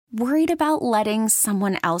Worried about letting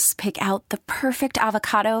someone else pick out the perfect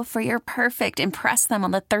avocado for your perfect impress them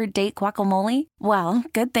on the third date guacamole? Well,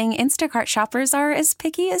 good thing Instacart shoppers are as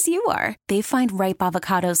picky as you are. They find ripe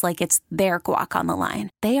avocados like it's their guac on the line.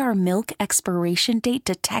 They are milk expiration date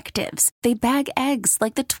detectives. They bag eggs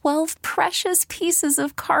like the 12 precious pieces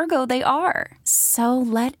of cargo they are. So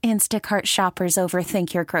let Instacart shoppers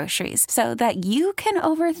overthink your groceries so that you can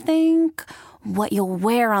overthink what you'll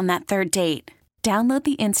wear on that third date. Download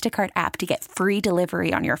the Instacart app to get free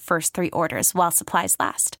delivery on your first 3 orders while supplies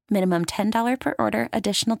last. Minimum $10 per order.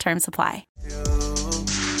 Additional terms apply.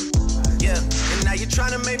 Yeah, and now you're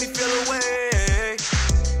trying to make me feel away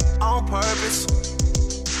on purpose.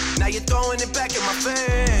 Now you're throwing it back in my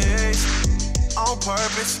face on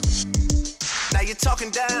purpose. Now you're talking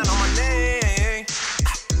down on my name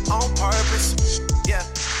on purpose. Yeah,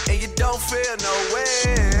 and you don't feel no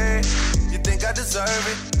way. You think I deserve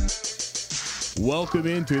it? Welcome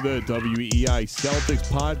into the WEEI Celtics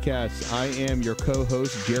podcast. I am your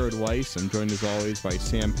co-host, Jared Weiss. I'm joined as always by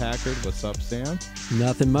Sam Packard. What's up, Sam?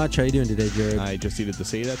 Nothing much. How you doing today, Jared? I just needed to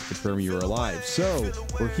say that to confirm you were alive. So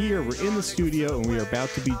we're here, we're in the studio, and we are about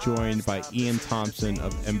to be joined by Ian Thompson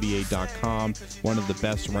of NBA.com, one of the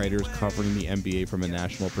best writers covering the NBA from a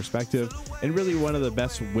national perspective, and really one of the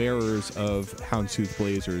best wearers of houndstooth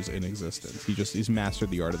blazers in existence. He's mastered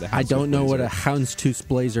the art of the houndstooth I don't know blazer. what a houndstooth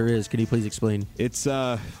blazer is. Can you please explain? It's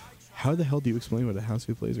how the hell do you explain what a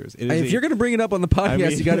houndstooth blazer is? If you're going to bring it up on the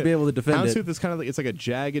podcast, you got to be able to defend it. Houndstooth is kind of like, it's like a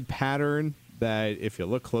jagged pattern that, if you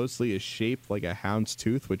look closely, is shaped like a hound's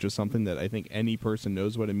tooth, which is something that I think any person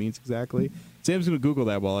knows what it means exactly. Sam's going to Google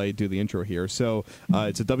that while I do the intro here. So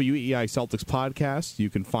it's a WEEI Celtics podcast. You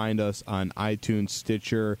can find us on iTunes,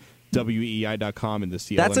 Stitcher, WEEI.com, and the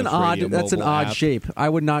CLNS That's an odd app. shape. I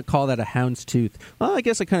would not call that a hound's tooth. Well, I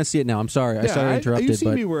guess I kind of see it now. I'm sorry. I interrupted. You've seen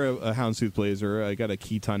but me wear a houndstooth blazer. I got a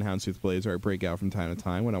Keaton houndstooth blazer I break out from time to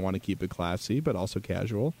time when I want to keep it classy but also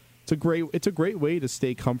casual. It's a great way to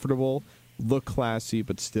stay comfortable, look classy,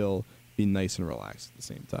 but still be nice and relaxed at the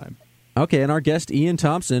same time. Okay, and our guest, Ian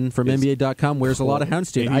Thompson from NBA.com, wears a lot of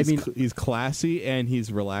houndstooth. He's classy and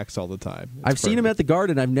he's relaxed all the time. I've seen him at the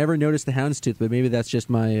Garden. I've never noticed the houndstooth, but maybe that's just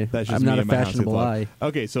I'm not a fashionable eye.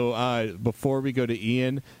 Okay, so before we go to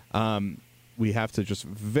Ian, we have to just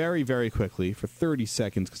very, very quickly, for 30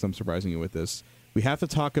 seconds, because I'm surprising you with this, we have to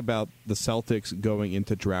talk about the Celtics going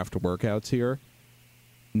into draft workouts here.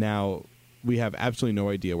 Now, we have absolutely no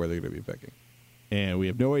idea where they're going to be picking, and we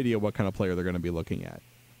have no idea what kind of player they're going to be looking at.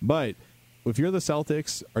 But if you're the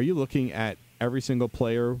Celtics, are you looking at every single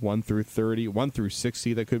player, 1 through 30, 1 through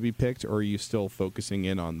 60 that could be picked, or are you still focusing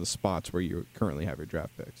in on the spots where you currently have your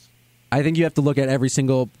draft picks? I think you have to look at every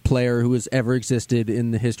single player who has ever existed in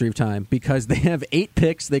the history of time, because they have 8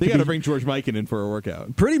 picks. They got to bring George Mikan in for a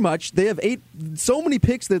workout. Pretty much. They have so many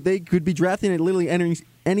picks that they could be drafting at literally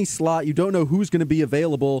any slot. You don't know who's going to be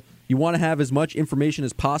available. You want to have as much information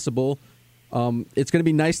as possible. It's going to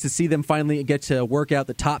be nice to see them finally get to work out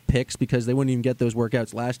the top picks, because they wouldn't even get those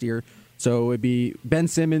workouts last year. So it'd be Ben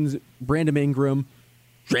Simmons, Brandon Ingram,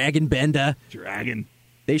 Dragon Benda.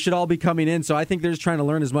 They should all be coming in. So I think they're just trying to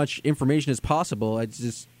learn as much information as possible. At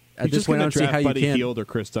this point, I don't see how you Buddy can. Hield or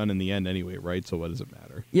Chris Dunn in the end anyway, right? So what does it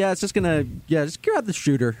matter? Yeah, it's just just grab the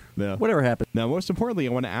shooter. Yeah. Whatever happens. Now, most importantly,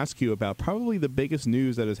 I want to ask you about probably the biggest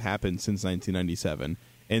news that has happened since 1997.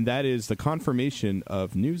 And that is the confirmation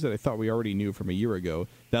of news that I thought we already knew from a year ago,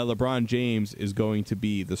 that LeBron James is going to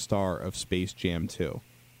be the star of Space Jam 2.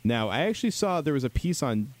 Now, I actually saw there was a piece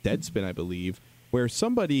on Deadspin, I believe, where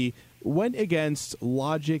somebody went against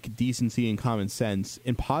logic, decency, and common sense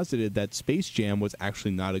and posited that Space Jam was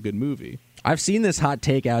actually not a good movie. I've seen this hot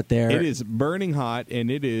take out there. It is burning hot, and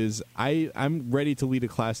it is. I'm ready to lead a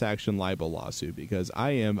class action libel lawsuit because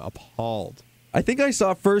I am appalled. I think I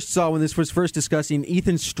saw when this was first discussing,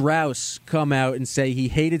 Ethan Strauss come out and say he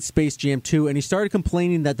hated Space Jam 2, and he started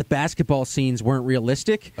complaining that the basketball scenes weren't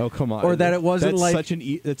realistic. Oh, come on. Or that it wasn't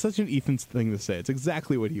that's such an Ethan thing to say. It's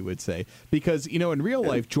exactly what he would say. Because, in real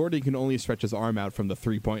life, Jordan can only stretch his arm out from the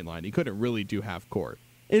three-point line. He couldn't really do half court.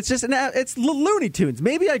 It's just it's Looney Tunes.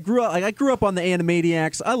 Maybe I grew up on the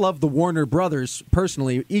Animaniacs. I love the Warner Brothers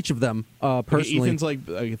personally, each of them personally. Ethan's I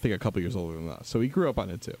think a couple years older than us, so he grew up on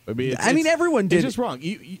it too. I mean, everyone did. It's just wrong.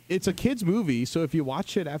 It's a kids movie, so if you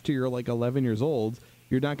watch it after you're 11 years old,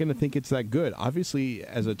 you're not going to think it's that good. Obviously,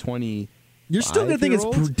 as a 20. You're still going to think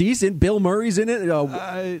it's decent. Bill Murray's in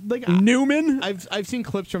it. Newman. I've seen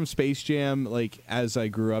clips from Space Jam as I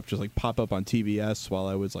grew up, just pop up on TBS while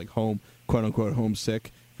I was home, quote unquote,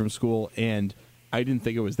 homesick from school, and I didn't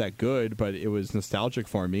think it was that good, but it was nostalgic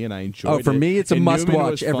for me, and I enjoyed it. Oh, for me, it's a And Newman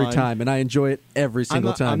must-watch was every fun. time, and I enjoy it every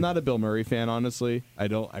single time. I'm not a Bill Murray fan, honestly. I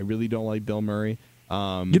really don't like Bill Murray.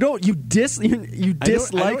 You dislike I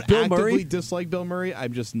don't Bill actively Murray? dislike Bill Murray.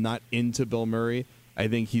 I'm just not into Bill Murray. I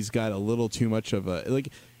think he's got a little too much of a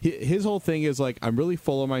his whole thing is like, I'm really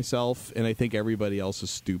full of myself, and I think everybody else is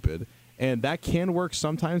stupid, and that can work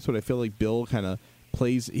sometimes. But I feel like Bill kind of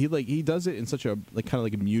plays he does it in such a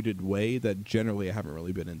a muted way that generally I haven't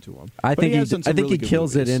really been into him. I But think has done some really he good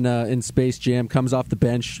kills movies. it in Space Jam. Comes off the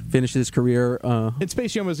bench, finishes his career. And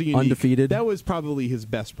Space Jam was a unique. Undefeated. That was probably his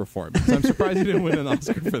best performance. I'm surprised he didn't win an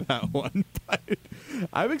Oscar for that one. But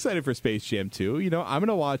I'm excited for Space Jam 2. I'm going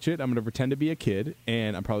to watch it. I'm going to pretend to be a kid,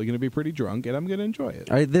 and I'm probably going to be pretty drunk, and I'm going to enjoy it.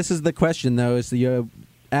 All right, this is the question though: is the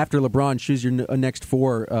after LeBron, choose your next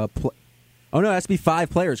four. Oh no, it has to be 5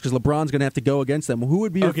 players because LeBron's going to have to go against them. Who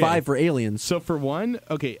would be your 5 for aliens? So for one,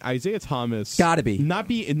 Isaiah Thomas Gotta be.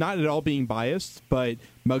 not at all being biased, but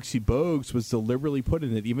Muggsy Bogues was deliberately put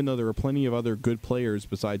in it, even though there were plenty of other good players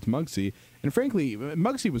besides Muggsy. And frankly,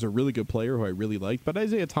 Muggsy was a really good player who I really liked, but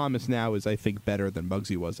Isaiah Thomas now is, I think, better than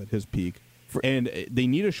Muggsy was at his peak. And they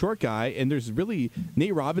need a short guy, and there's really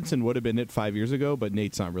Nate Robinson would have been it 5 years ago, but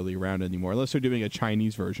Nate's not really around anymore, unless they're doing a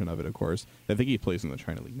Chinese version of it, of course. I think he plays in the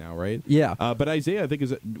China League now, right? Yeah. But Isaiah, I think,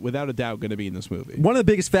 is without a doubt going to be in this movie. One of the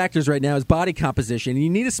biggest factors right now is body composition. You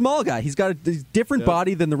need a small guy. He's got a different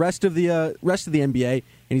body than the rest of the NBA,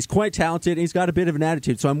 and he's quite talented, and he's got a bit of an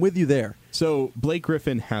attitude. So I'm with you there. So Blake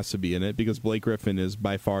Griffin has to be in it because Blake Griffin is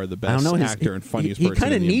by far the best I don't know, actor and funniest he person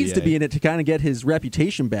kind of in the needs NBA. to be in it to kind of get his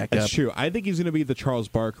reputation back That's up. true. I think he's going to be the Charles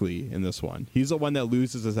Barkley in this one. He's the one that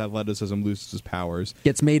loses his athleticism, loses his powers.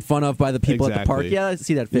 Gets made fun of by the people at the park. Exactly. Yeah, I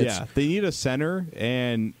see that fits. Yeah, they need a center,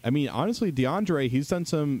 and I mean, honestly, DeAndre, he's done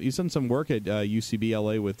some work at UCB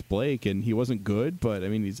LA with Blake, and he wasn't good, but I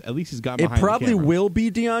mean, at least he's got It behind the probably camera. will be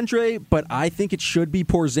DeAndre, but I think it should be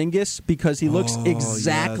Porzingis because he looks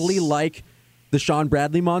exactly yes. like the Sean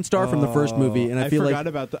Bradley Monstar from the first movie, and I feel forgot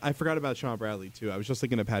like I forgot about Sean Bradley too. I was just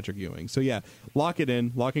thinking of Patrick Ewing. So yeah, lock it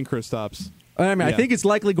in, lock in Kristaps. I mean, I Yeah. think it's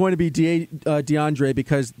likely going to be DeAndre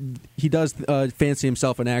because he does fancy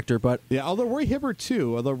himself an actor, but Yeah, although Roy Hibbert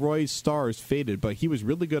too, although Roy's stars faded, but he was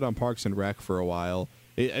really good on Parks and Rec for a while.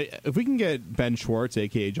 If we can get Ben Schwartz,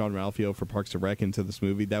 a.k.a. John Ralphio, for Parks and Rec into this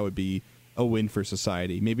movie, that would be a win for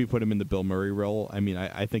society. Maybe put him in the Bill Murray role. I mean,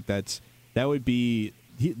 I think that would be...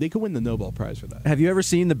 they could win the Nobel Prize for that. have you ever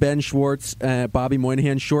seen the Ben Schwartz, Bobby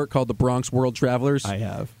Moynihan short called The Bronx World Travelers? I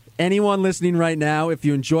have. Anyone listening right now, if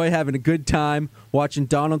you enjoy having a good time watching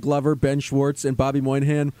Donald Glover, Ben Schwartz, and Bobby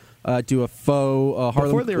Moynihan do a faux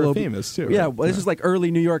Harlem Before they were Globe- famous, too, Yeah, right? well, this is like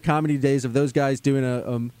early New York comedy days of those guys doing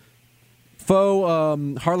a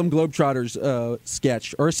faux Harlem Globetrotters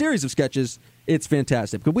sketch or a series of sketches. It's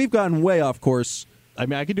fantastic. But we've gotten way off course. I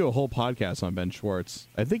mean, I could do a whole podcast on Ben Schwartz.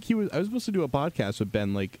 I think I was supposed to do a podcast with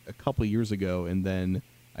Ben like a couple years ago, and then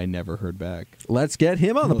I never heard back. Let's get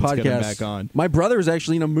him on the Let's podcast. get him back on. My brother is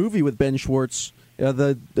actually in a movie with Ben Schwartz,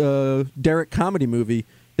 the Derek comedy movie.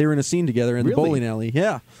 They were in a scene together in the Really? bowling alley.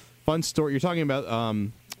 Yeah. Fun story. You're talking about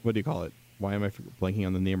what do you call it? Why am I blanking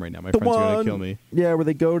on the name right now? My The friends are one, going to kill me. Yeah, where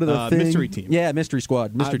they go to the thing. Mystery Team. Yeah, Mystery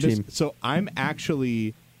Squad. Mystery Team. So I'm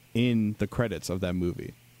actually in the credits of that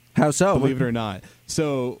movie. How so? Believe it or not.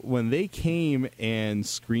 So when they came and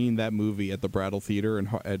screened that movie at the Brattle Theater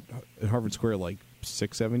at Harvard Square like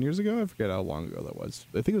 6-7 years ago, I forget how long ago that was.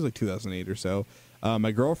 I think it was like 2008 or so.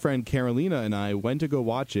 My girlfriend Carolina and I went to go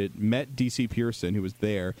watch it, met DC Pearson, who was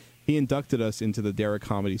there. He inducted us into the Derek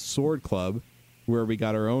Comedy Sword Club, where we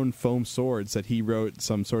got our own foam swords that he wrote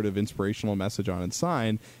some sort of inspirational message on and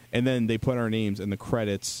signed, and then they put our names in the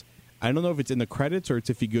credits. I don't know if it's in the credits or it's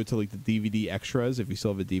if you go to like the DVD extras, if you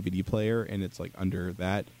still have a DVD player, and it's like under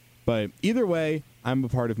that. But either way, I'm a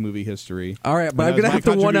part of movie history. All right, but And I'm that going to was have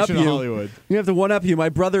my to one-up contribution to you. Hollywood. You have to one-up you. My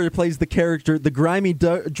brother plays the character, the grimy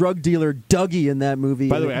drug dealer Dougie in that movie.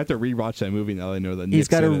 By the way, I have to rewatch that movie now that I know that he's Nick's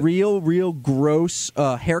got a in it. real gross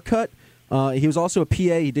haircut. He was also a PA.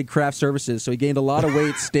 He did craft services, so he gained a lot of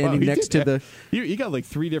weight standing Wow, he next to did the... that. You got like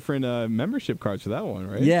 3 different membership cards for that one,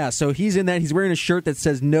 right? Yeah, so he's in that. He's wearing a shirt that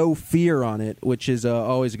says "No Fear" on it, which is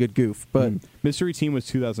always a good goof. But Mystery Team was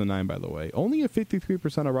 2009, by the way. Only a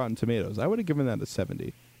 53% of Rotten Tomatoes. I would have given that a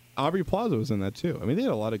 70. Aubrey Plaza was in that too. I mean, they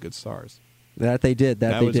had a lot of good stars. that they did.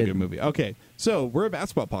 That they was did. a good movie. Okay, so we're a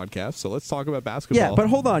basketball podcast, so let's talk about basketball. Yeah, but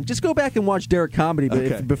hold on. Just go back and watch Derek Comedy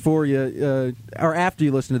Okay. before you or after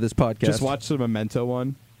you listen to this podcast. Just watch the Memento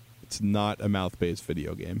one. It's not a mouth-based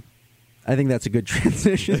video game. I think that's a good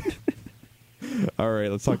transition. All right,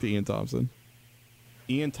 let's talk to Ian Thompson.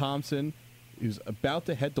 Ian Thompson who's about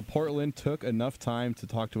to head to Portland, took enough time to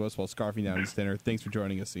talk to us while scarfing down his dinner. Thanks for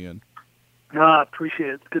joining us, Ian. Appreciate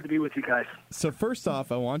it. It's good to be with you guys. So first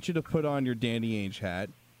off, I want you to put on your Danny Ainge hat.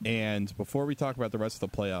 And before we talk about the rest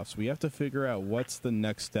of the playoffs, we have to figure out what's the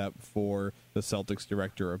next step for the Celtics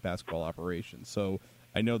director of basketball operations. So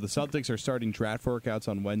I know the Celtics are starting draft workouts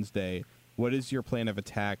on Wednesday. What is your plan of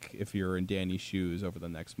attack if you're in Danny's shoes over the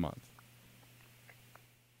next month?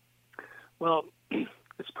 Well,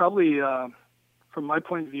 it's probably, from my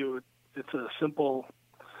point of view, it's a simple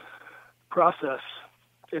process.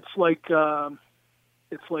 It's like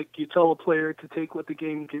you tell a player to take what the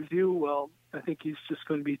game gives you. Well, I think he's just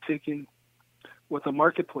going to be taking what the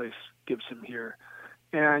marketplace gives him here.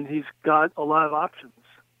 And he's got a lot of options.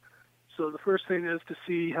 So the first thing is to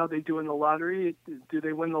see how they do in the lottery. Do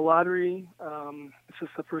they win the lottery? This is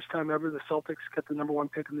the first time ever the Celtics get the number one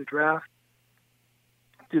pick in the draft.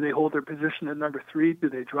 Do they hold their position at number 3? Do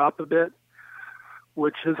they drop a bit?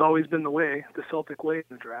 Which has always been the way, the Celtic way in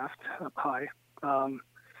the draft, up high.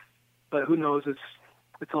 But who knows?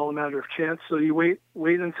 It's all a matter of chance. So you wait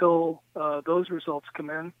until those results come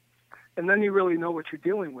in, and then you really know what you're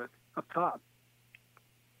dealing with up top.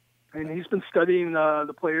 And he's been studying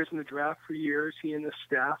the players in the draft for years, he and his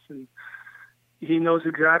staff, and he knows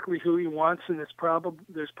exactly who he wants. And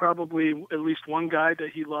there's probably at least one guy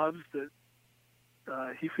that he loves that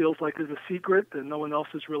he feels like is a secret that no one else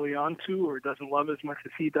is really onto or doesn't love as much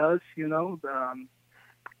as he does. You know,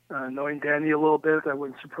 knowing Danny a little bit, that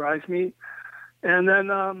wouldn't surprise me. And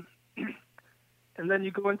then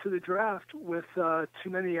you go into the draft with too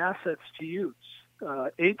many assets to use.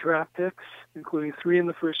 8 draft picks, including 3 in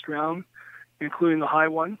the first round, including the high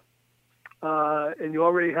one. And you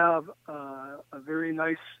already have a very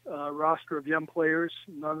nice roster of young players,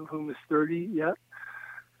 none of whom is 30 yet.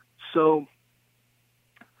 So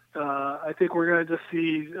I think we're going to just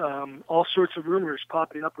see all sorts of rumors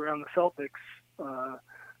popping up around the Celtics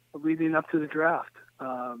leading up to the draft.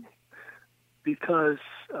 Because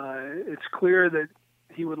it's clear that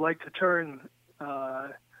he would like to turn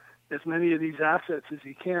as many of these assets as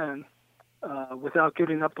he can without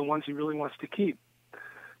giving up the ones he really wants to keep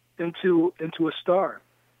into a star.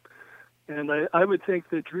 And I would think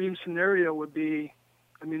the dream scenario would be,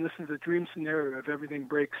 this is a dream scenario if everything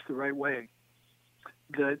breaks the right way,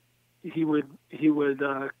 that he would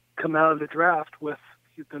come out of the draft with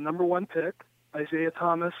the number 1 pick, Isaiah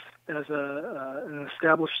Thomas, as an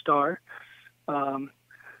established star,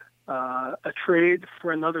 a trade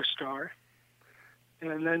for another star,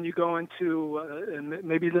 and then you go into, and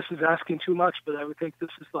maybe this is asking too much, but I would think this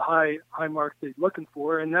is the high mark that you're looking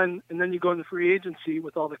for, and then you go into free agency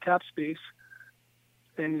with all the cap space,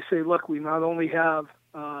 and you say, look, we not only have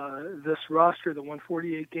this roster that won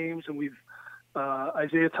 48 games, and we've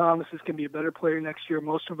Isaiah Thomas is going to be a better player next year.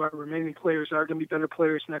 Most of our remaining players are going to be better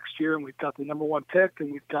players next year, and we've got the number 1 pick,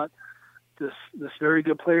 and we've got this very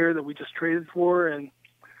good player that we just traded for, and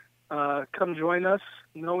come join us,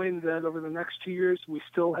 knowing that over the next 2 years we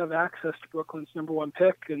still have access to Brooklyn's number 1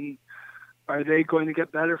 pick. And are they going to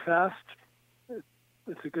get better fast?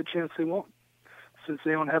 It's a good chance they won't, since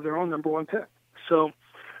they don't have their own number 1 pick. So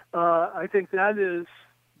I think that's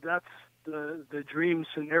the dream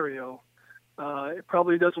scenario. It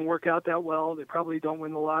probably doesn't work out that well. They probably don't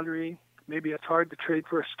win the lottery. Maybe it's hard to trade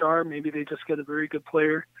for a star. Maybe they just get a very good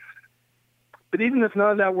player. But even if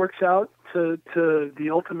none of that works out to the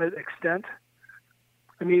ultimate extent,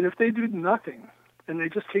 if they do nothing and they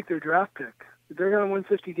just take their draft pick, they're going to win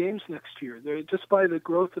 50 games next year. Just by the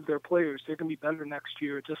growth of their players, they're going to be better next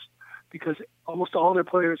year, just because almost all their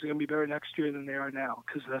players are going to be better next year than they are now,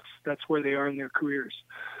 because that's where they are in their careers.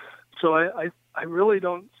 So I really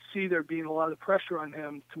don't see there being a lot of pressure on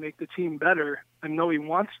him to make the team better. I know he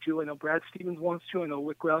wants to. I know Brad Stevens wants to. I know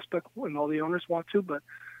Wyc Grousbeck and all the owners want to, but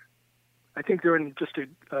I think they're in just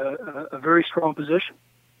a very strong position.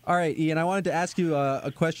 All right, Ian, I wanted to ask you a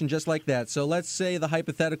question just like that. So let's say the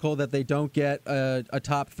hypothetical that they don't get a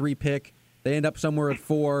top 3 pick. They end up somewhere at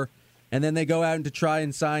 4, and then they go out and to try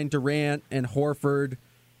and sign Durant and Horford,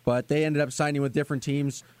 but they ended up signing with different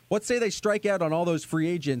teams. Let's say they strike out on all those free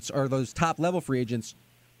agents or those top-level free agents.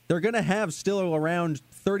 They're going to have still around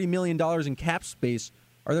 $30 million in cap space.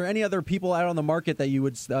 Are there any other people out on the market that you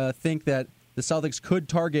would think that the Celtics could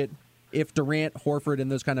target if Durant, Horford,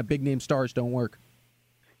 and those kind of big-name stars don't work?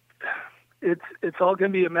 It's all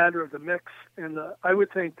going to be a matter of the mix, and I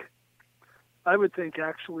would think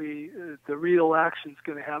actually the real action is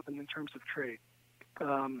going to happen in terms of trade.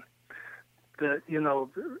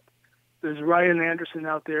 There's Ryan Anderson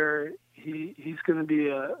out there. He's going to be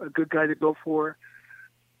a good guy to go for,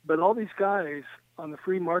 but all these guys on the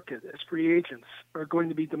free market as free agents are going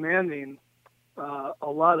to be demanding a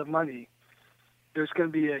lot of money, there's going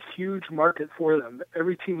to be a huge market for them.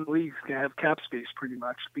 Every team in the league is going to have cap space pretty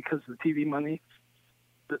much because of the TV money.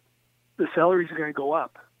 The salaries are going to go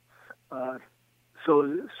up.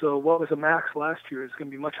 So what was a max last year is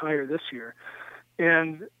going to be much higher this year.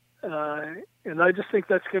 And I just think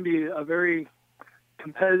that's going to be a very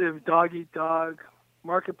competitive dog-eat-dog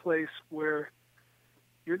marketplace where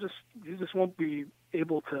you just won't be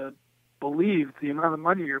able to believe the amount of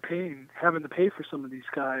money you're having to pay for some of these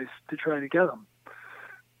guys to try to get them.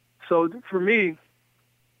 So for me,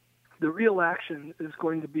 the real action is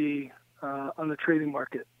going to be on the trading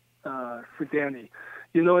market for Danny.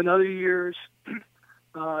 In other years,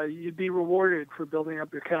 you'd be rewarded for building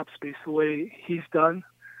up your cap space the way he's done.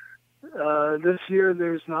 This year,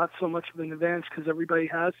 there's not so much of an advantage because everybody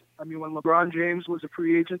has. I mean, when LeBron James was a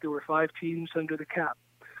free agent, there were 5 teams under the cap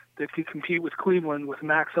that could compete with Cleveland with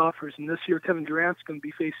max offers. And this year, Kevin Durant's going to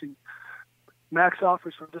be facing max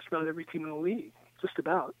offers from just about every team in the league, just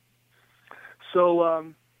about.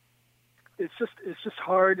 So it's just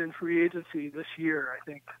hard in free agency this year, I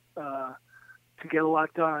think, to get a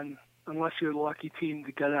lot done unless you're the lucky team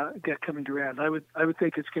to get Kevin Durant. I would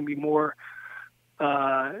think it's going to be more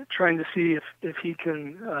trying to see if he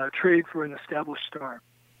can trade for an established star.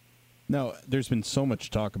 Now, there's been so much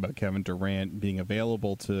talk about Kevin Durant being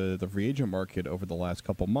available to the free agent market over the last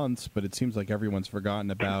couple months, but it seems like everyone's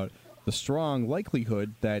forgotten about the strong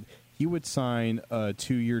likelihood that he would sign a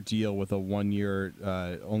 2-year deal with only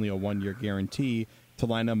a 1-year guarantee to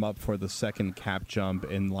line him up for the second cap jump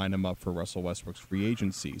and line him up for Russell Westbrook's free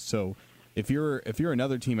agency. So if you're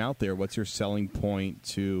another team out there, what's your selling point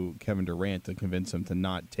to Kevin Durant to convince him to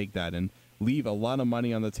not take that and leave a lot of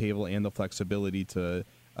money on the table and the flexibility to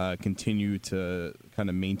continue to kind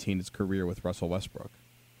of maintain his career with Russell Westbrook?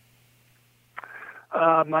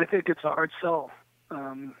 I think it's a hard sell,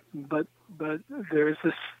 but there's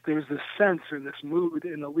this sense or this mood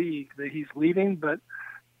in the league that he's leaving. But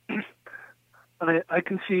I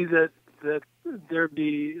can see that there'd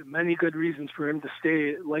be many good reasons for him to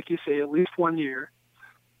stay, like you say, at least 1 year,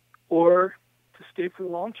 or to stay for the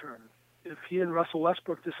long term. If he and Russell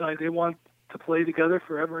Westbrook decide they want to play together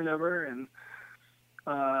forever and ever, and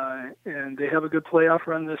they have a good playoff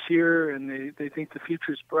run this year, and they think the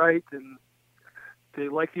future's bright, and they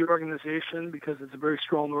like the organization because it's a very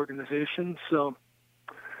strong organization. So,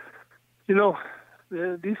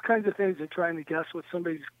 these kinds of things are trying to guess what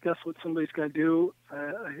somebody's going to do.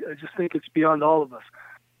 I just think it's beyond all of us.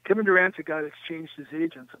 Kevin Durant's a guy that's changed his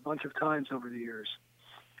agents a bunch of times over the years.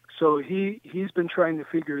 So he's been trying to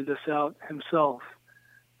figure this out himself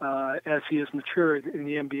as he has matured in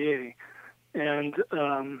the NBA. And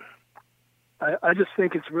I just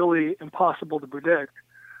think it's really impossible to predict.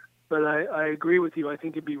 But I agree with you. I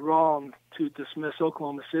think it'd be wrong to dismiss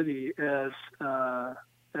Oklahoma City as a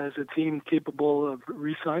team capable of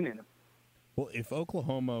re-signing him. Well, if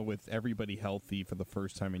Oklahoma, with everybody healthy for the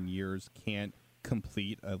first time in years, can't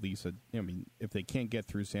complete at least if they can't get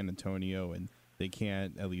through San Antonio and they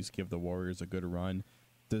can't at least give the Warriors a good run,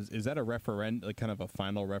 is that a referendum, kind of a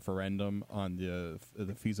final referendum on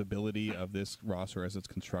the feasibility of this roster as it's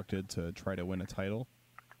constructed to try to win a title?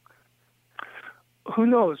 Who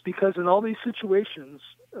knows? Because in all these situations,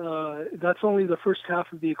 that's only the first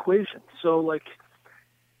half of the equation. So,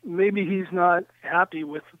 maybe he's not happy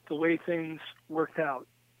with the way things worked out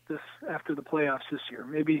after the playoffs this year.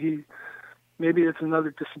 Maybe it's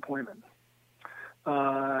another disappointment.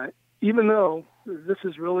 Even though this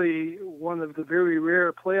is really one of the very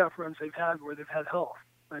rare playoff runs they've had where they've had health.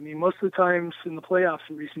 I mean, most of the times in the playoffs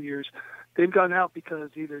in recent years, they've gotten out because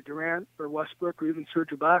either Durant or Westbrook or even Serge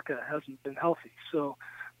Ibaka hasn't been healthy. So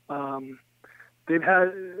they've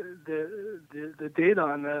had the data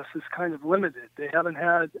on this is kind of limited. They haven't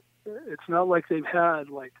had. It's not like they've had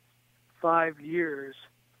 5 years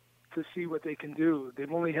to see what they can do.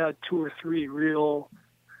 They've only had 2 or 3 real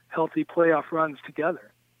healthy playoff runs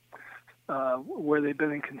together where they've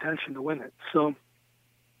been in contention to win it. So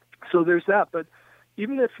there's that. But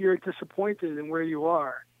even if you're disappointed in where you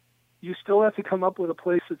are, you still have to come up with a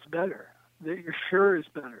place that's better, that you're sure is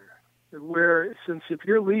better. Where, since if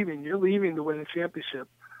you're leaving to win a championship.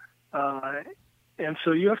 And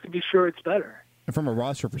so you have to be sure it's better. And from a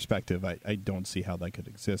roster perspective, I don't see how that could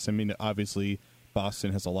exist. I mean, obviously,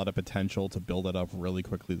 Boston has a lot of potential to build it up really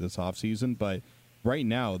quickly this offseason, but right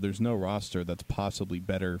now, there's no roster that's possibly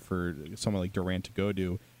better for someone like Durant to go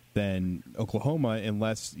to than Oklahoma,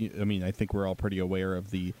 unless, I think we're all pretty aware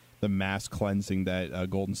of the mass cleansing that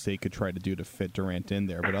Golden State could try to do to fit Durant in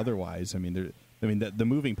there. But otherwise, the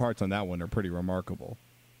moving parts on that one are pretty remarkable.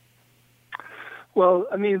 Well,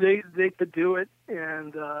 I mean, they could do it,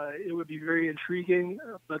 and it would be very intriguing.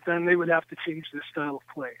 But then they would have to change their style of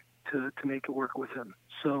play to make it work with him.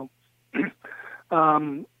 So,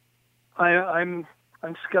 I'm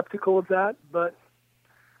skeptical of that. But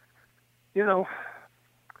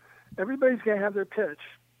everybody's going to have their pitch,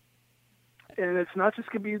 and it's not just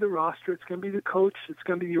going to be the roster. It's going to be the coach. It's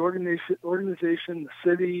going to be the organization, the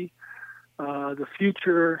city, the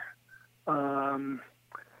future.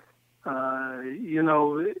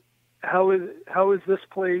 How is this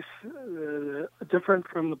place different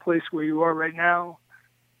from the place where you are right now?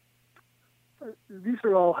 These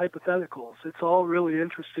are all hypotheticals. It's all really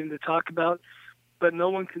interesting to talk about, but no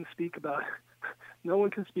one can speak about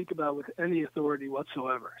with any authority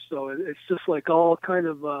whatsoever. So it's just like all kind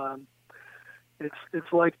of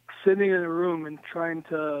it's like sitting in a room and trying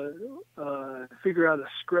to figure out a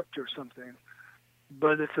script or something,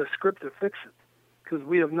 but it's a script of fiction because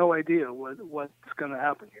we have no idea what's going to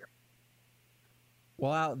happen here.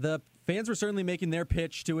 Well, the fans were certainly making their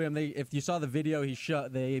pitch to him. If you saw the video,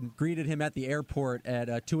 they greeted him at the airport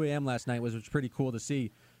at 2 a.m. last night, which was pretty cool to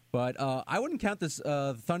see. But I wouldn't count this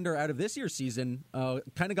Thunder out of this year's season.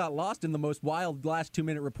 Kind of got lost in the most wild last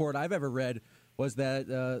 2-minute report I've ever read was that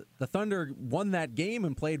the Thunder won that game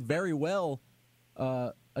and played very well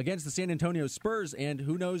against the San Antonio Spurs. And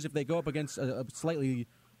who knows if they go up against a slightly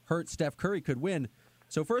hurt Steph Curry could win.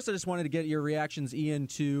 So first I just wanted to get your reactions, Ian,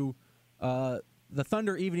 to the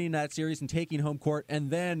Thunder evening that series and taking home court,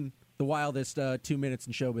 and then the wildest 2 minutes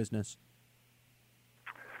in show business.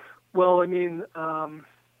 Well, I mean,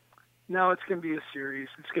 now it's going to be a series.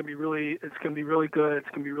 It's going to be really good. It's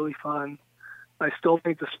going to be really fun. I still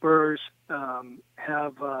think the Spurs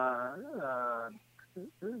have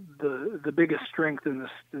the biggest strength in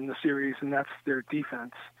the series, and that's their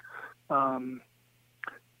defense.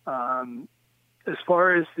 As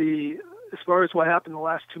far as what happened in the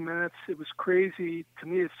last 2 minutes, it was crazy. To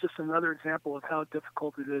me, it's just another example of how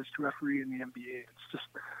difficult it is to referee in the NBA.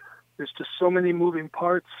 There's just so many moving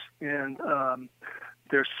parts, and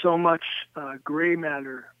there's so much gray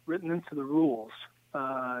matter written into the rules,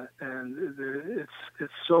 and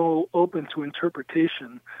it's so open to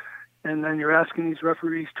interpretation. And then you're asking these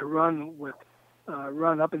referees to run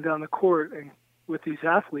up and down the court and with these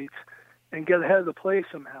athletes and get ahead of the play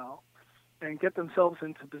somehow, and get themselves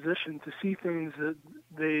into position to see things that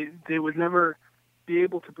they would never be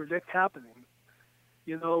able to predict happening.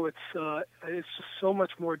 It's just so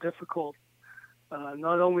much more difficult,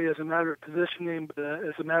 not only as a matter of positioning, but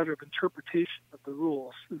as a matter of interpretation of the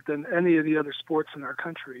rules than any of the other sports in our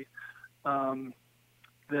country.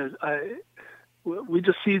 We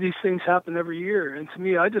just see these things happen every year, and to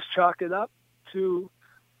me, I just chalk it up to,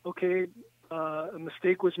 okay, a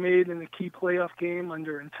mistake was made in a key playoff game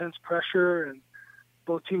under intense pressure, and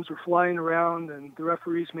both teams were flying around, and the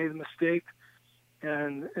referees made a mistake.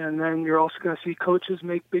 And then you're also going to see coaches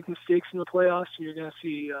make big mistakes in the playoffs. You're going to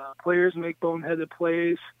see players make boneheaded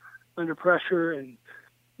plays under pressure, and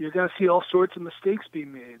you're going to see all sorts of mistakes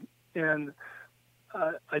being made. And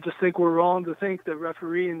I just think we're wrong to think that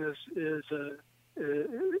refereeing is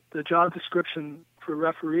the job description for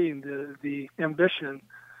refereeing. The ambition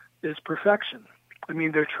is perfection. I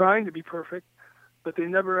mean, they're trying to be perfect, but they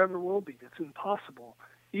never ever will be. It's impossible.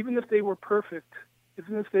 Even if they were perfect,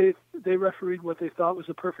 even if they refereed what they thought was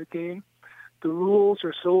a perfect game, the rules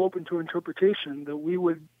are so open to interpretation that we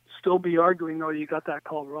would still be arguing, no, you got that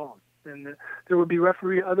call wrong. And there would be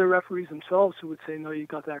other referees themselves who would say, no, you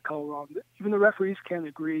got that call wrong. Even the referees can't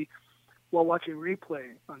agree while watching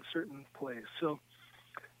replay on certain plays. So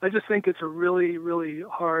I just think it's a really, really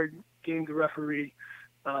hard game to referee.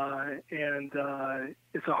 And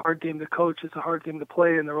it's a hard game to coach. It's a hard game to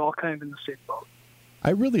play, and they're all kind of in the same boat.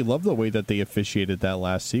 I really love the way that they officiated that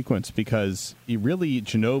last sequence because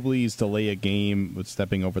Ginobili's delay a game with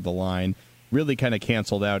stepping over the line really kind of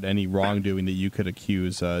canceled out any wrongdoing that you could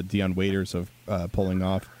accuse Dion Waiters of pulling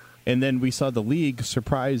off. And then we saw the league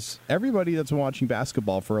surprise everybody that's been watching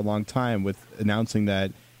basketball for a long time with announcing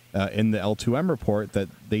that in the L2M report that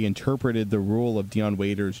they interpreted the rule of Dion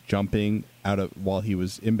Waiters jumping while he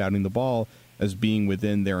was inbounding the ball as being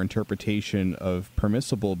within their interpretation of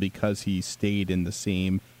permissible because he stayed in the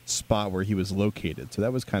same spot where he was located. So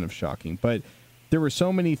that was kind of shocking. But there were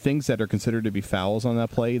so many things that are considered to be fouls on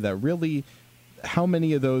that play that really, how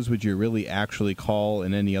many of those would you really actually call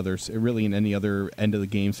in any other end of the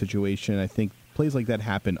game situation? I think plays like that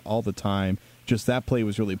happen all the time. Just that play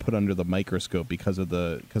was really put under the microscope because of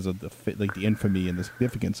the infamy and the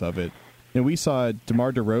significance of it. And we saw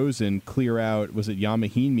DeMar DeRozan clear out, was it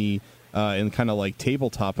Yamahimi, and kind of like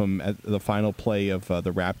tabletop him at the final play of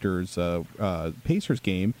the Raptors Pacers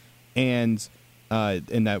game. And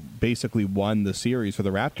and that basically won the series for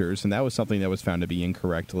the Raptors, and that was something that was found to be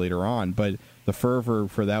incorrect later on. But the fervor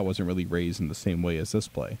for that wasn't really raised in the same way as this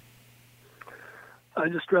play. I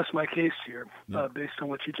just rest my case here based on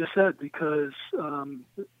what you just said, because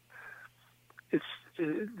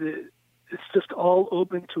it's just all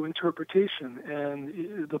open to interpretation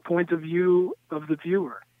and the point of view of the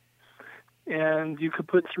viewer. And you could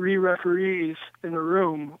put 3 referees in a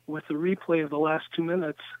room with the replay of the last 2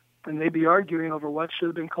 minutes, and they'd be arguing over what should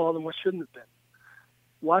have been called and what shouldn't have been.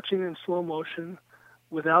 Watching in slow motion,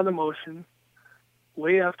 without emotion,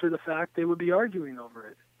 way after the fact, they would be arguing over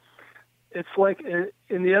it. It's like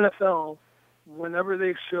in the NFL, whenever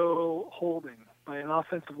they show holding by an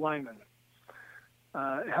offensive lineman,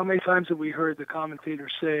 how many times have we heard the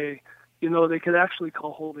commentators say, they could actually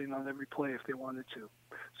call holding on every play if they wanted to.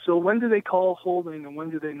 So when do they call holding and when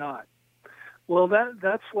do they not? Well,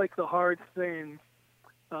 that's like the hard thing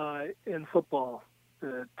in football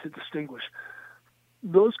to distinguish.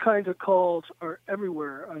 Those kinds of calls are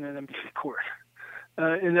everywhere on an NBA court.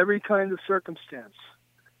 In every kind of circumstance,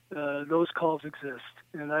 those calls exist.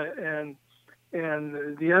 And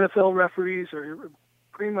the NFL referees are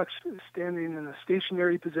pretty much standing in a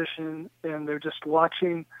stationary position, and they're just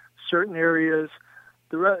watching certain areas.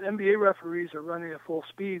 The NBA referees are running at full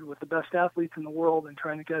speed with the best athletes in the world and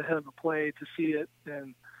trying to get ahead of the play to see it.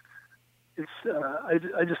 And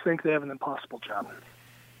I just think they have an impossible job.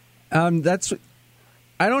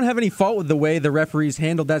 I don't have any fault with the way the referees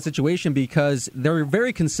handled that situation, because they're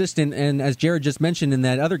very consistent. And as Jared just mentioned in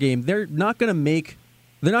that other game, they're not going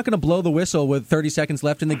to blow the whistle with 30 seconds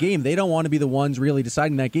left in the game. They don't want to be the ones really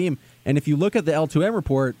deciding that game. And if you look at the L2M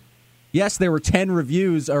report, yes, there were 10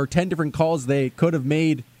 reviews or 10 different calls they could have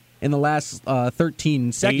made in the last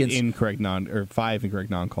 13 seconds. 5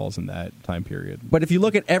 incorrect non-calls in that time period. But if you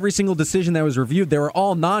look at every single decision that was reviewed, they were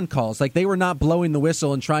all non-calls. Like, they were not blowing the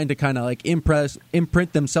whistle and trying to kind of like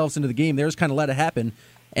imprint themselves into the game. They just kind of let it happen.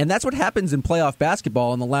 And that's what happens in playoff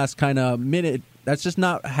basketball in the last kind of minute. That's just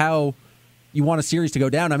not how you want a series to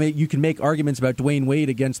go down. I mean, you can make arguments about Dwayne Wade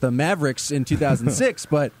against the Mavericks in 2006,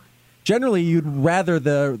 but generally, you'd rather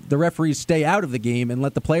the referees stay out of the game and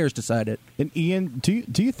let the players decide it. And Ian, do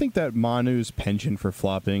you think that Manu's penchant for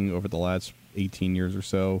flopping over the last 18 years or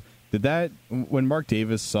so, did that, when Mark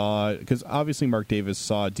Davis saw, because obviously Mark Davis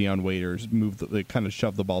saw Dion Waiters kind of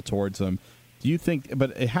shove the ball towards him, do you think, but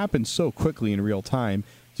it happened so quickly in real time,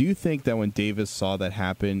 do you think that when Davis saw that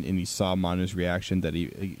happen and he saw Manu's reaction, that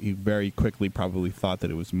he very quickly probably thought that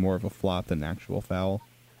it was more of a flop than an actual foul?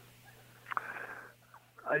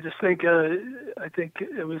 I just think I think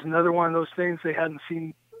it was another one of those things they hadn't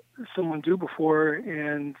seen someone do before.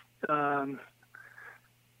 And the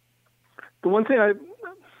one thing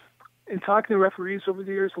in talking to referees over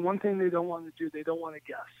the years, the one thing they don't want to do, they don't want to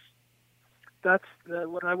guess.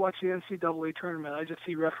 When I watch the NCAA tournament, I just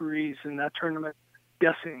see referees in that tournament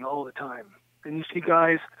guessing all the time. And you see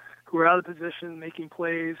guys who are out of position making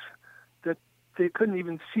plays that they couldn't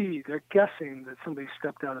even see. They're guessing that somebody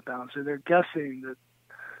stepped out of bounds, or they're guessing that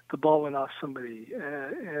the ball went off somebody,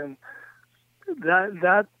 and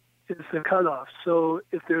that is the cutoff. So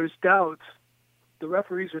if there's doubts, the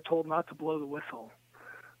referees are told not to blow the whistle.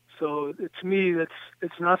 So to me,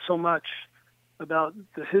 it's not so much about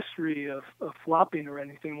the history of flopping or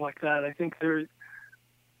anything like that. I think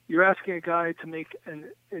you're asking a guy to make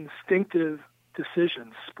an instinctive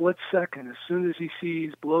decision, split second, as soon as he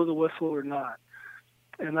sees blow the whistle or not.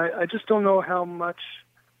 And I just don't know how much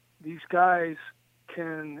these guys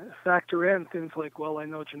can factor in things like, well, I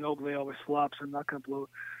know Ginobili always flops, I'm not going to blow.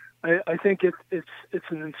 I think it's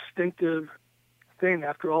an instinctive thing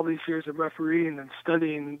after all these years of refereeing and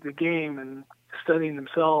studying the game and studying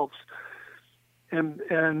themselves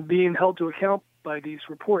and being held to account by these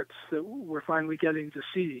reports that we're finally getting to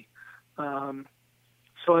see. So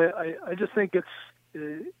I just think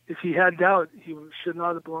if he had doubt, he should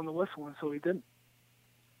not have blown the whistle, and so he didn't.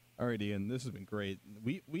 All right, Ian, this has been great.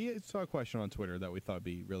 We saw a question on Twitter that we thought would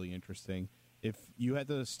be really interesting. If you had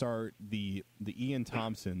to start the Ian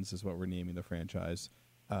Thompsons, is what we're naming the franchise,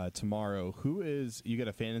 tomorrow, you get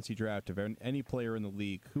a fantasy draft of any player in the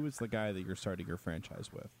league, who is the guy that you're starting your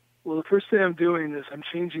franchise with? Well, the first thing I'm doing is I'm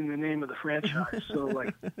changing the name of the franchise,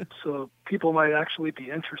 so people might actually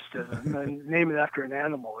be interested, and name it after an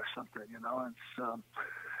animal or something. It's.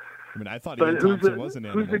 I thought Ian Thompson was an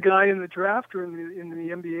animal. Who's the guy in the draft or in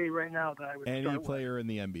the NBA right now that I would Any start player with? in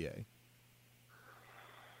the NBA.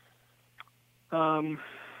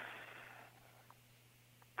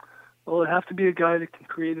 Well, it'd have to be a guy that can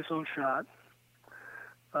create his own shot.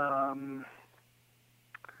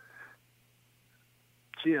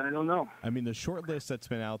 gee, I don't know. I mean, the short list that's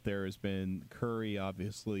been out there has been Curry,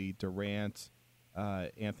 obviously, Durant,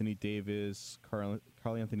 Anthony Davis, Karl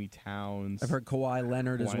Anthony Towns. I've heard Kawhi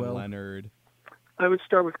Leonard as well. Leonard. I would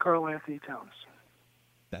start with Karl Anthony Towns.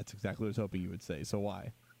 That's exactly what I was hoping you would say. So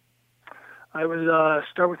why? I would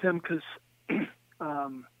start with him because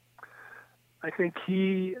I think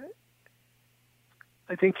he's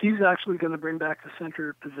actually going to bring back the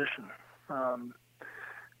center position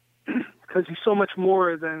because he's so much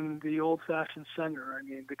more than the old-fashioned center. I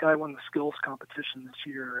mean, the guy won the skills competition this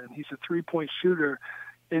year, and he's a three-point shooter,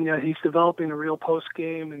 and yet he's developing a real post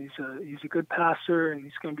game, and he's a good passer, and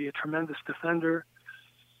he's going to be a tremendous defender,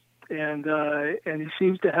 and he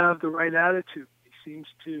seems to have the right attitude. He seems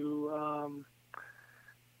to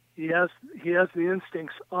he has the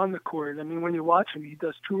instincts on the court. I mean, when you watch him, he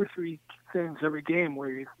does 2 or 3 things every game where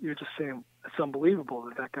you're just saying it's unbelievable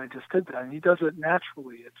that guy just did that, and he does it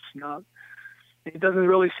naturally. It's not. He doesn't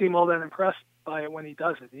really seem all that impressed by it when he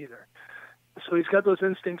does it either. So he's got those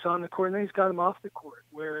instincts on the court, and then he's got them off the court,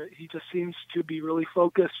 where he just seems to be really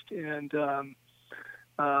focused, and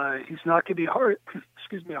he's not going to be a hard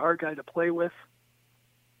guy to play with.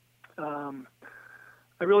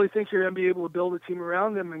 I really think you're going to be able to build a team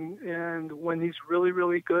around him, and when he's really,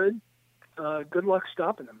 really good, good luck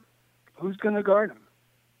stopping him. Who's going to guard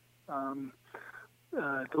him?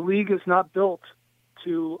 The league is not built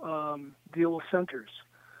to deal with centers.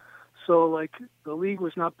 So, like, the league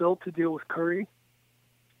was not built to deal with Curry.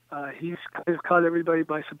 He's kind of caught everybody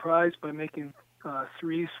by surprise by making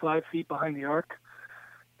threes 5 feet behind the arc.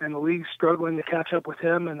 And the league's struggling to catch up with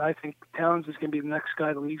him, and I think Towns is going to be the next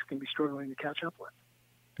guy the league's going to be struggling to catch up with.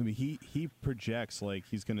 I mean, he projects like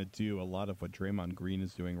he's going to do a lot of what Draymond Green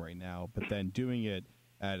is doing right now, but then doing it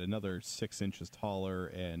at another 6 inches taller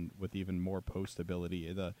and with even more post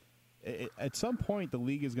ability. At some point, the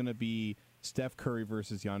league is going to be Steph Curry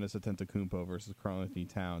versus Giannis Antetokounmpo versus Karl Anthony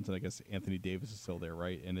Towns, and I guess Anthony Davis is still there,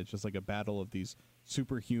 right? And it's just like a battle of these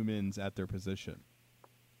superhumans at their position.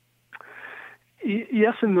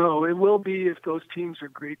 Yes and no. It will be if those teams are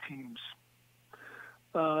great teams.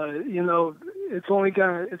 It's only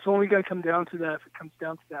gonna come down to that if it comes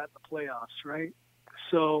down to that in the playoffs, right?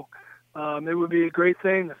 So it would be a great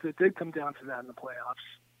thing if it did come down to that in the playoffs.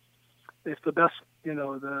 If the best,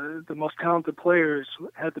 the most talented players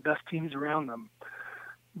had the best teams around them.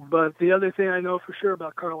 But the other thing I know for sure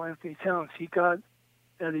about Karl Anthony Towns,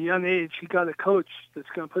 at a young age, he got a coach that's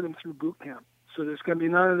going to put him through boot camp. So there's going to be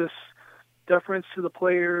none of this deference to the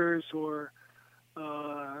players or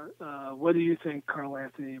what do you think, Karl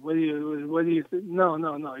Anthony? What do you think? No.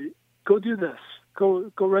 Go do this.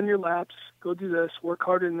 Go run your laps. Go do this. Work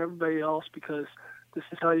harder than everybody else because this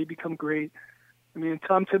is how you become great. I mean,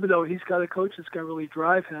 Tom Thibodeau, he's got a coach that's going to really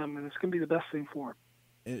drive him, and it's going to be the best thing for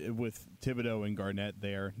him. With Thibodeau and Garnett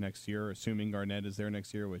there next year, assuming Garnett is there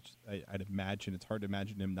next year, which I'd imagine, it's hard to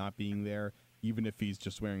imagine him not being there, even if he's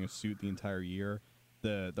just wearing a suit the entire year.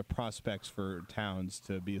 The prospects for Towns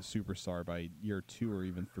to be a superstar by year 2 or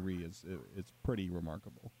even 3 it's pretty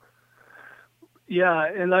remarkable. Yeah,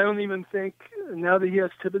 and I don't even think now that he has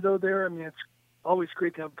Thibodeau there. I mean, it's always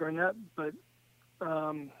great to have Garnett, but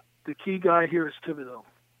the key guy here is Thibodeau.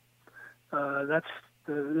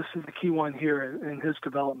 This is the key one here in his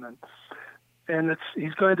development, and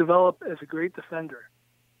he's going to develop as a great defender,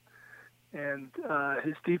 and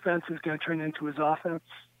his defense is going to turn into his offense.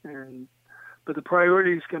 But the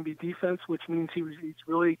priority is going to be defense, which means he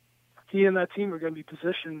and that team are going to be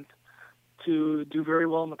positioned to do very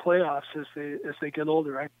well in the playoffs as they get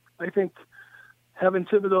older. I think having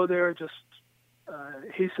Thibodeau there just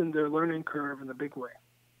hastened their learning curve in a big way.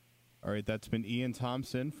 All right, that's been Ian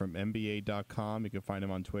Thompson from NBA.com. You can find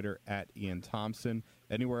him on Twitter at Ian Thompson.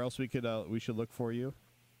 Anywhere else we should look for you?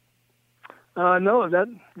 No, that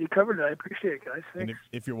you covered it. I appreciate it, guys. Thanks. And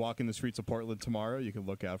if you're walking the streets of Portland tomorrow, you can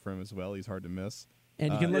look out for him as well. He's hard to miss.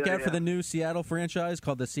 And you can look out for the new Seattle franchise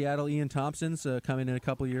called the Seattle Ian Thompsons coming in a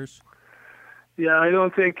couple years. Yeah, I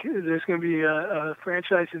don't think there's going to be a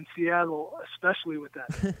franchise in Seattle, especially with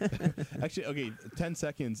that. Actually, okay, 10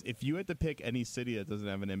 seconds. If you had to pick any city that doesn't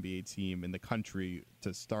have an NBA team in the country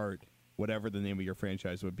to start whatever the name of your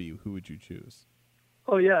franchise would be, who would you choose?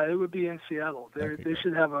 Oh, yeah, it would be in Seattle. Okay, they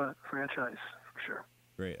should have a franchise for sure.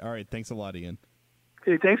 Great. All right, thanks a lot, Ian.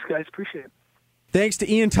 Hey, thanks, guys. Appreciate it. Thanks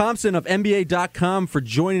to Ian Thompson of NBA.com for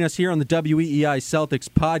joining us here on the WEEI Celtics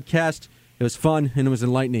podcast. It was fun and it was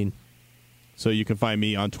enlightening. So you can find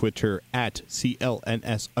me on Twitter at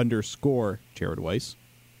CLNS_ Jared Weiss.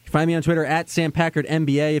 You can find me on Twitter at Sam Packard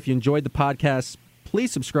NBA. If you enjoyed the podcast,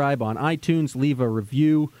 please subscribe on iTunes, leave a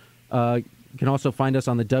review. You can also find us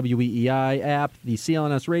on the WEEI app, the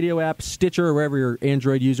CLNS radio app, Stitcher, or wherever your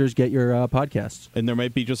Android users get your podcasts. And there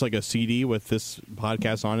might be just like a CD with this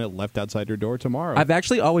podcast on it left outside your door tomorrow. I've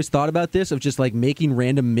actually always thought about this, of just like making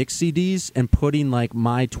random mix CDs and putting like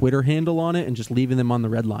my Twitter handle on it and just leaving them on the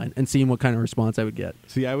red line and seeing what kind of response I would get.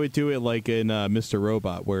 See, I would do it like in Mr.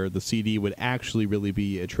 Robot, where the CD would actually really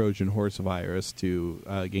be a Trojan horse virus to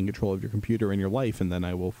gain control of your computer and your life, and then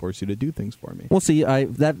I will force you to do things for me. Well, see,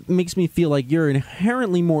 that makes me feel like you're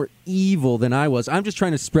inherently more evil than I was. I'm just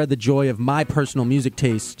trying to spread the joy of my personal music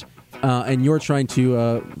taste, and you're trying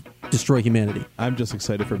to destroy humanity. I'm just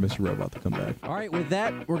excited for Mr. Robot to come back. All right, with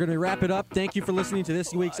that, we're going to wrap it up. Thank you for listening to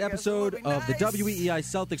this week's episode of the WEEI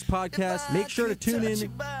Celtics podcast. Make sure to tune in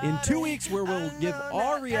 2 weeks, where we'll give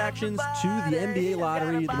our reactions to the NBA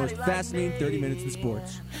lottery, the most fascinating 30 minutes in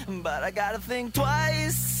sports. But I gotta think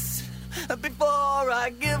twice before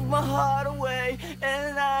I give my heart away.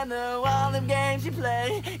 And I know all them games you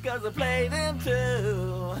play, 'cause I play them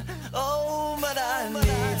too. Oh, but I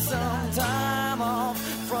need some time off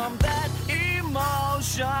from that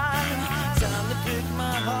emotion. Time to pick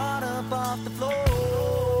my heart up off the floor.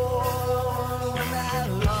 When that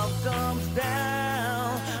love comes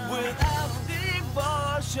down without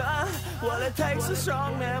devotion, well, it takes a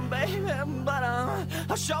strong man, baby. But I'm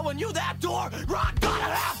showing you that door. Rock, gotta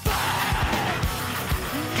have faith.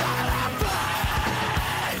 Gotta have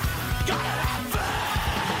faith. Gotta have faith.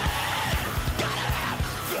 Gotta have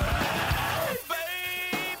faith,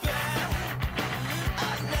 baby.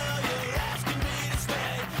 I know you're asking me to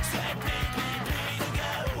stay. Say, please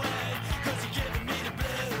go away, 'cause you're giving me the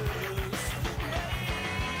blues.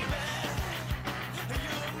 Baby,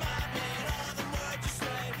 you remind me of the words you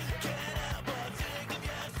say. Can't help but think of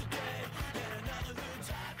yesterday. And another who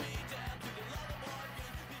tied me down to the level more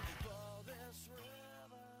before this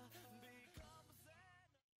river becomes.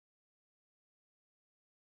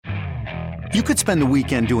 You could spend the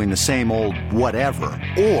weekend doing the same old whatever,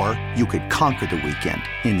 or you could conquer the weekend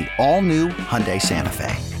in the all-new Hyundai Santa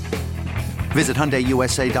Fe. Visit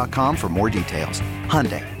HyundaiUSA.com for more details.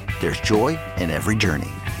 Hyundai, there's joy in every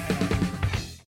journey.